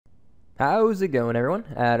How's it going, everyone?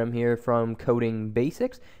 Adam here from Coding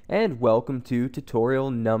Basics, and welcome to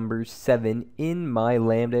tutorial number 7 in my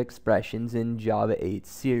Lambda expressions in Java 8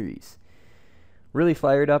 series. Really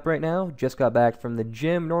fired up right now, just got back from the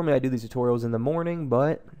gym. Normally I do these tutorials in the morning,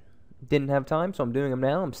 but didn't have time, so I'm doing them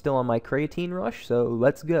now. I'm still on my creatine rush, so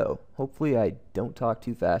let's go. Hopefully I don't talk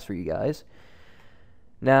too fast for you guys.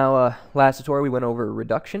 Now, last tutorial we went over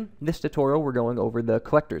reduction. This tutorial we're going over the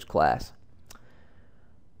collectors class.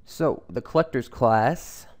 So, the collectors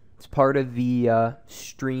class is part of the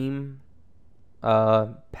stream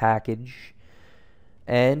package,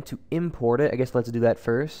 and to import it, I guess let's do that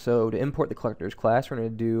first. So, to import the collectors class, we're going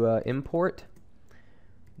to do import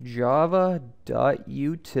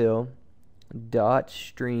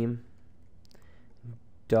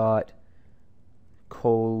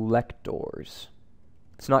java.util.stream.collectors.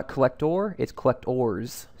 It's not collector, it's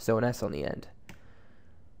collectors, so an S on the end.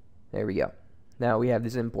 There we go. Now we have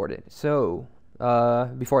this imported. So,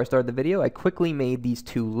 before I started the video, I quickly made these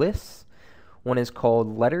two lists. One is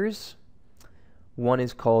called letters, one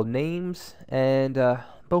is called names, and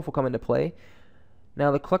both will come into play. Now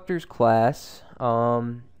the collectors class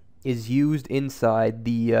is used inside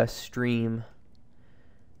the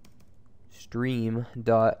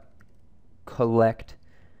stream.collect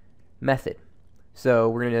method. So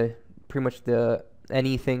we're going to pretty much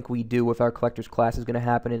anything we do with our collectors class is going to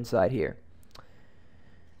happen inside here.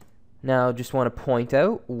 Now, just want to point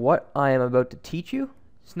out what I am about to teach you.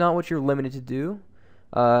 It's not what you're limited to do,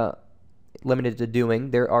 doing.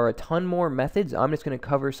 There are a ton more methods. I'm just going to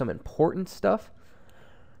cover some important stuff.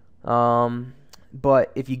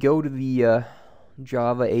 But if you go to the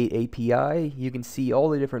Java 8 API, you can see all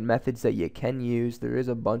the different methods that you can use. There is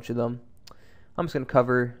a bunch of them. I'm just going to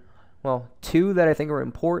cover, well, two that I think are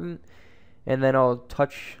important, and then I'll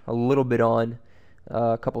touch a little bit on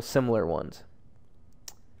a couple similar ones.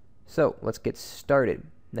 So, let's get started.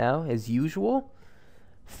 Now, as usual,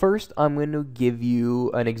 first I'm going to give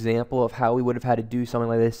you an example of how we would have had to do something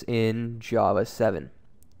like this in Java 7.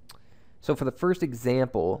 So, for the first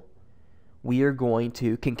example, we are going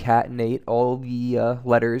to concatenate all the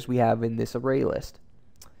letters we have in this array list.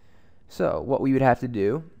 So, what we would have to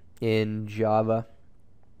do in Java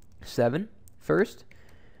 7, first,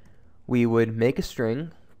 we would make a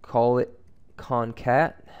string, call it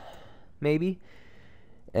concat, maybe,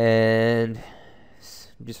 and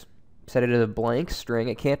just set it as a blank string.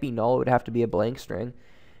 It can't be null, it would have to be a blank string,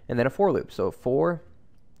 and then a for loop. So for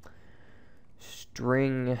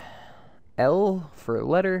string L for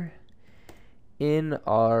letter in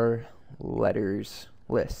our letters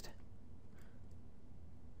list.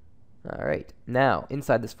 Alright, now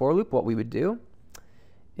inside this for loop, what we would do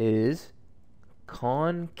is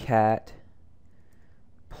concat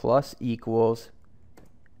plus equals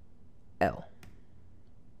L.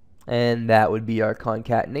 And that would be our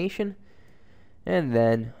concatenation. And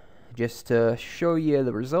then, just to show you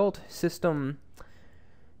the result,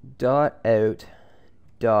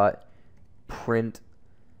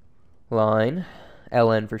 system.out.println,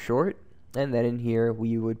 ln for short, and then in here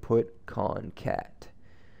we would put concat.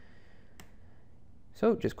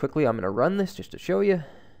 So just quickly, I'm going to run this just to show you,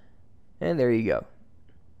 and there you go.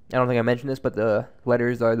 I don't think I mentioned this, but the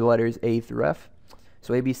letters are the letters A through F.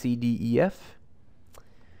 So A, B, C, D, E, F.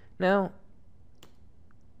 Now,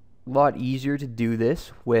 a lot easier to do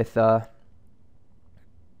this with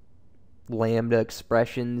Lambda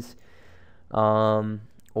expressions or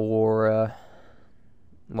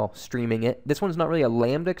streaming it. This one's not really a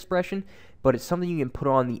Lambda expression, but it's something you can put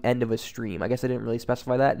on the end of a stream. I guess I didn't really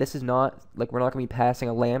specify that. This is not, like, we're not going to be passing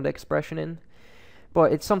a Lambda expression in,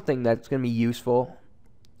 but it's something that's going to be useful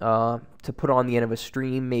to put on the end of a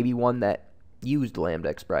stream, maybe one that used Lambda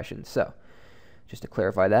expressions. So, just to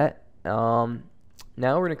clarify that. Now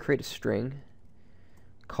we're going to create a string,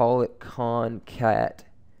 call it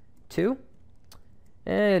concat2,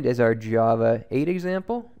 and as our Java 8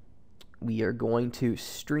 example, we are going to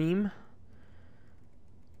stream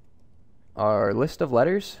our list of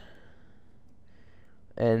letters,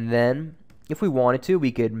 and then if we wanted to,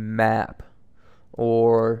 we could map,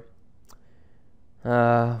 or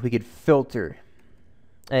we could filter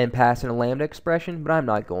and pass in a Lambda expression, but I'm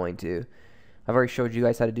not going to. I've already showed you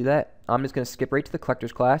guys how to do that. I'm just going to skip right to the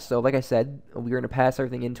collectors class. So like I said, we're going to pass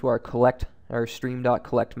everything into our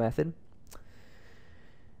stream.collect method.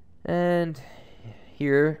 And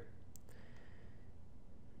here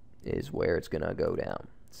is where it's going to go down.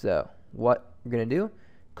 So what we're going to do,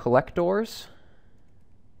 collectors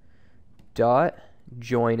dot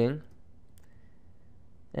joining,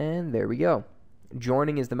 and there we go.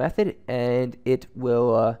 Joining is the method, and it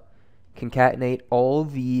will concatenate all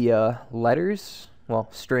the letters, well,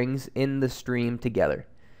 strings in the stream together.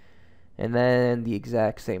 And then the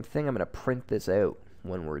exact same thing. I'm going to print this out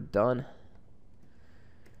when we're done.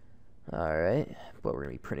 Alright, but we're going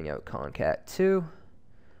to be printing out concat2,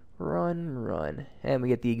 run, and we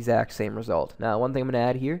get the exact same result. Now, one thing I'm going to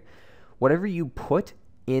add here, whatever you put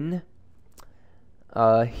in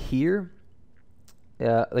here,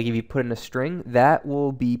 like if you put in a string, that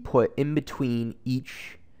will be put in between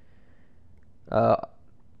each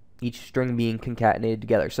string being concatenated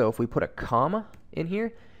together. So if we put a comma in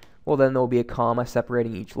here, well, then there will be a comma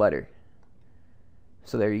separating each letter.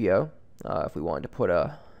 So there you go. If we wanted to put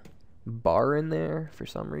a bar in there for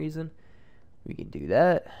some reason, we can do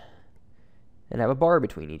that and have a bar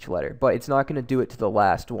between each letter. But it's not going to do it to the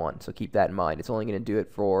last one, so keep that in mind. It's only going to do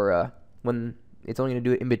it for when it's only going to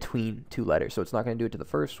do it in between two letters. So it's not going to do it to the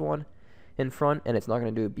first one in front, and it's not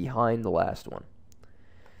going to do it behind the last one.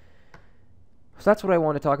 So that's what I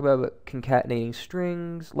want to talk about concatenating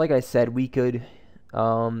strings. Like I said, we could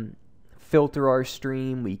filter our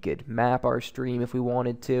stream, we could map our stream if we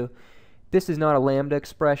wanted to. This is not a Lambda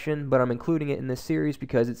expression, but I'm including it in this series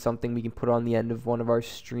because it's something we can put on the end of one of our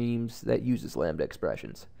streams that uses Lambda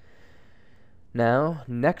expressions. Now,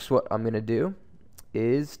 next what I'm going to do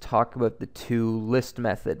is talk about the toList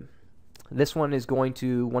method. This one is going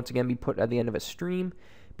to once again be put at the end of a stream,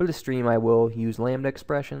 but the stream I will use Lambda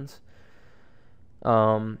expressions.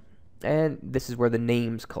 And this is where the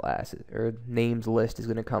names class, or names list, is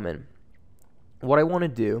going to come in. What I want to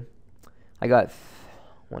do, I got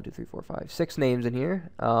 1, 2, 3, 4, 5, 6 names in here.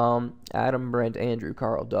 Adam, Brent, Andrew,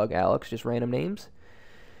 Carl, Doug, Alex, just random names.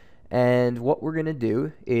 And what we're going to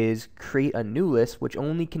do is create a new list which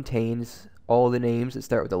only contains all the names that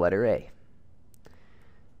start with the letter A.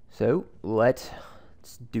 So let's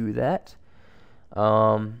do that.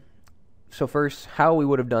 So first, how we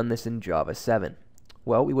would have done this in Java 7.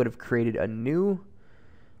 Well, we would have created a new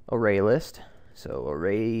array list. So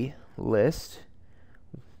array list,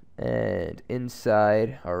 and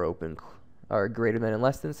inside our greater than and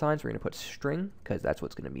less than signs, we're going to put string, because that's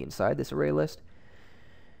what's going to be inside this array list.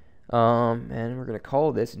 And we're going to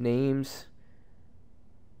call this names.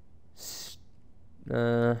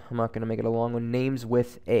 I'm not going to make it a long one. Names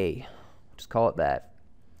with A. Just call it that.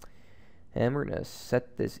 And we're going to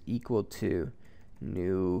set this equal to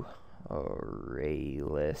new array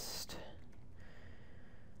list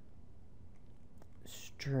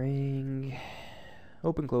string,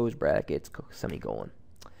 open close brackets, semicolon.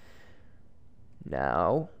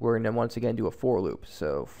 Now we're going to once again do a for loop.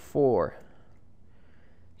 So for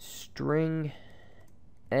string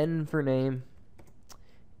n for name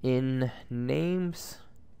in names,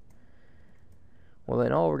 well,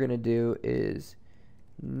 then all we're going to do is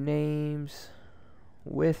names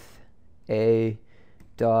with a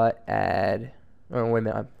dot add, oh wait a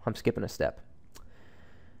minute, I'm skipping a step.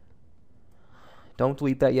 Don't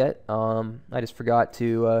delete that yet. I just forgot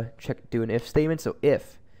to do an if statement. So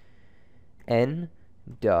if n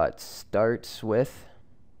dot starts with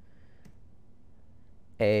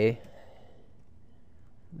a,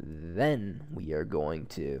 then we are going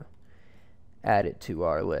to add it to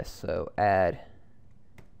our list. So add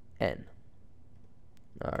n.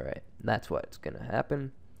 Alright, that's what's going to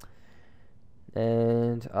happen.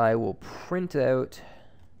 And I will print out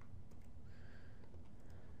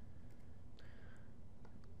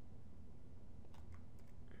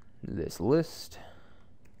this list.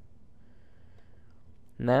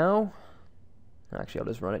 Now, actually I'll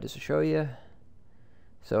just run it just to show you.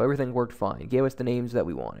 So everything worked fine. It gave us the names that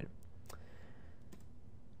we wanted.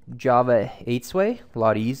 Java 8's way, a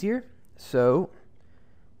lot easier. So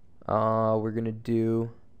we're going to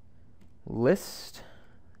do list.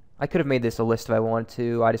 I could have made this a list if I wanted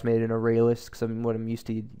to. I just made it an array list because I'm what I'm used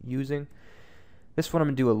to using. This one I'm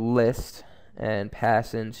going to do a list and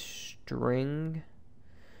pass in string.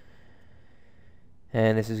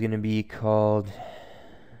 And this is going to be called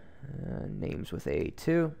names with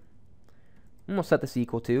A2. And we'll set this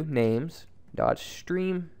equal to names dot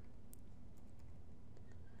stream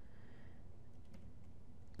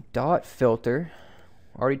dot filter.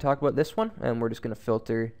 Already talked about this one, and we're just going to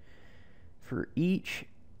filter for each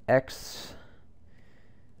x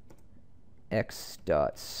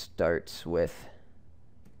dot starts with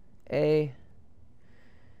A,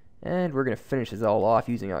 and we're going to finish this all off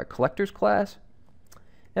using our collectors class.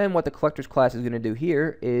 And what the collectors class is going to do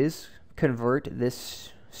here is convert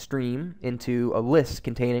this stream into a list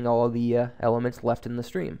containing all of the elements left in the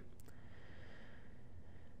stream.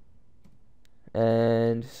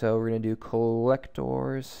 And so we're going to do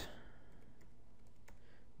collectors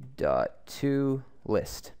dot to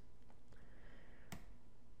list,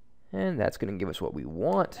 and that's going to give us what we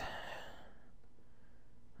want.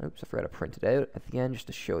 Oops, I forgot to print it out at the end just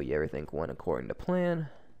to show you everything went according to plan.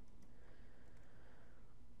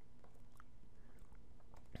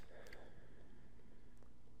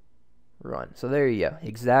 Run. So there you go.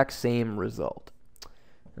 Exact same result.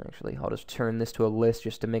 Actually, I'll just turn this to a list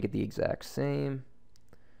just to make it the exact same.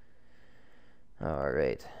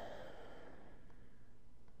 Alright.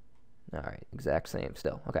 Alright, exact same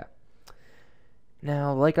still. Okay.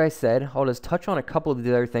 Now, like I said, I'll just touch on a couple of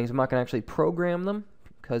the other things. I'm not going to actually program them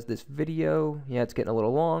because this video, yeah, it's getting a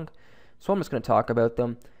little long. So I'm just going to talk about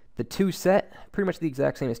them. The to set, pretty much the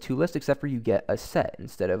exact same as to list, except for you get a set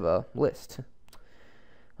instead of a list.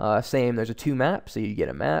 Same, there's a to map, so you get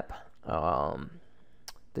a map.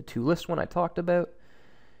 The to list one I talked about.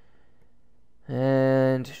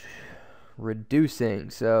 And reducing.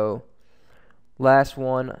 So last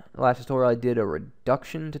tutorial I did a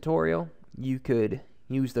reduction tutorial. You could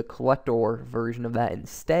use the collector version of that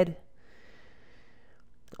instead.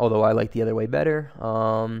 Although I like the other way better.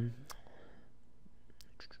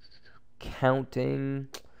 Counting,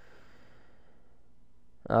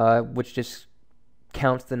 which just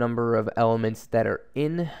counts the number of elements that are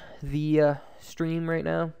in the stream right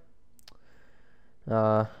now.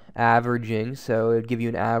 Averaging, so it would give you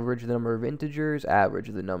an average of the number of integers, average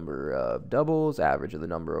of the number of doubles, average of the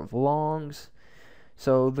number of longs.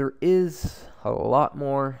 So there is a lot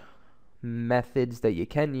more methods that you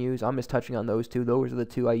can use. I'm just touching on those two. Those are the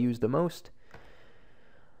two I use the most.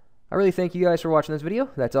 I really thank you guys for watching this video.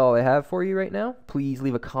 That's all I have for you right now. Please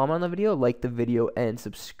leave a comment on the video, like the video, and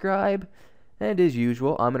subscribe. And as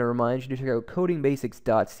usual, I'm going to remind you to check out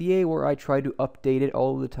codingbasics.ca, where I try to update it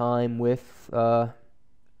all the time with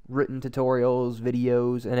written tutorials,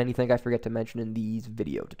 videos, and anything I forget to mention in these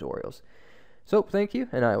video tutorials. So, thank you,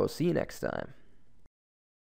 and I will see you next time.